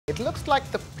looks like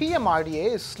the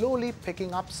PMRDA is slowly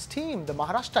picking up steam. The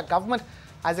Maharashtra government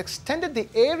has extended the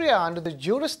area under the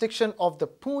jurisdiction of the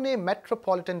Pune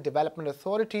Metropolitan Development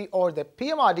Authority, or the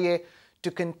PMRDA,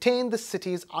 to contain the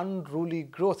city's unruly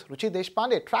growth. Ruchi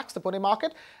Deshpande tracks the Pune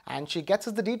market and she gets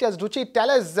us the details. Ruchi, tell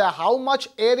us how much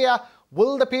area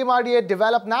will the PMRDA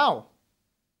develop now?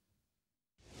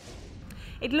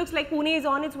 It looks like Pune is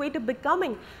on its way to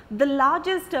becoming the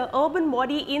largest urban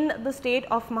body in the state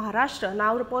of Maharashtra.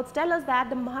 Now, reports tell us that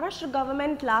the Maharashtra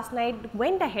government last night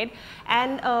went ahead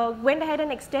and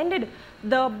extended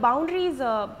the boundaries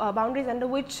under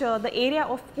which the area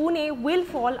of Pune will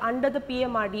fall under the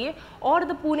PMRDA, or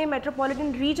the Pune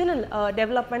Metropolitan Regional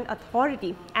Development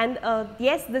Authority. And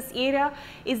yes, this area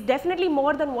is definitely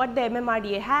more than what the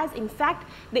MMRDA has. In fact,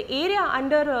 the area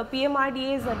under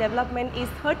PMRDA's development is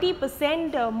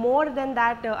 30% more than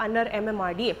that under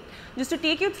MMRDA. Just to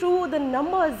take you through the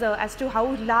numbers as to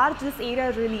how large this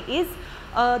area really is,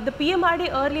 the PMRDA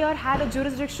earlier had a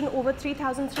jurisdiction over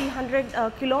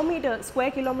 3,300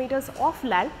 square kilometers of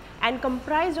land and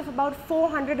comprised of about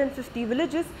 450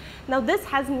 villages. Now this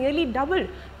has nearly doubled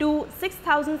to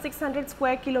 6,600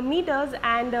 square kilometers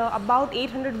and about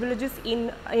 800 villages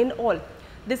in all.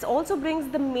 This also brings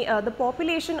the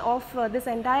population of this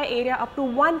entire area up to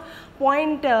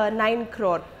 1.9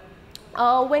 crore.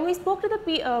 When we spoke to the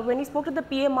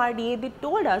PMRDA, they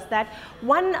told us that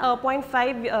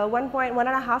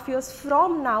 1.5 years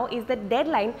from now is the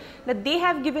deadline that they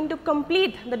have given to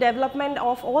complete the development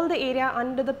of all the area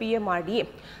under the PMRDA.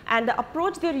 And the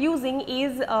approach they are using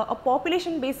is a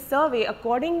population-based survey,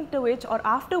 according to which, or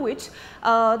after which,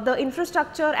 the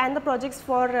infrastructure and the projects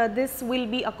for this will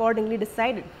be accordingly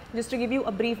decided. Just to give you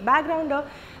a brief background,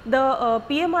 the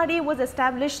PMRDA was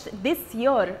established this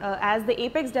year as the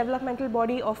apex developmental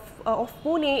body of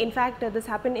Pune. In fact, this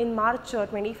happened in March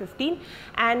 2015,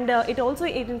 and it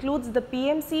includes the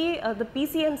PMC, the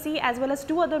PCMC, as well as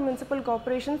 2 other municipal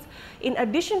corporations, in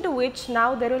addition to which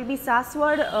now there will be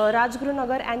Saswad,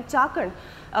 Rajgurunagar and Chakan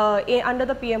under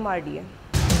the PMRDA.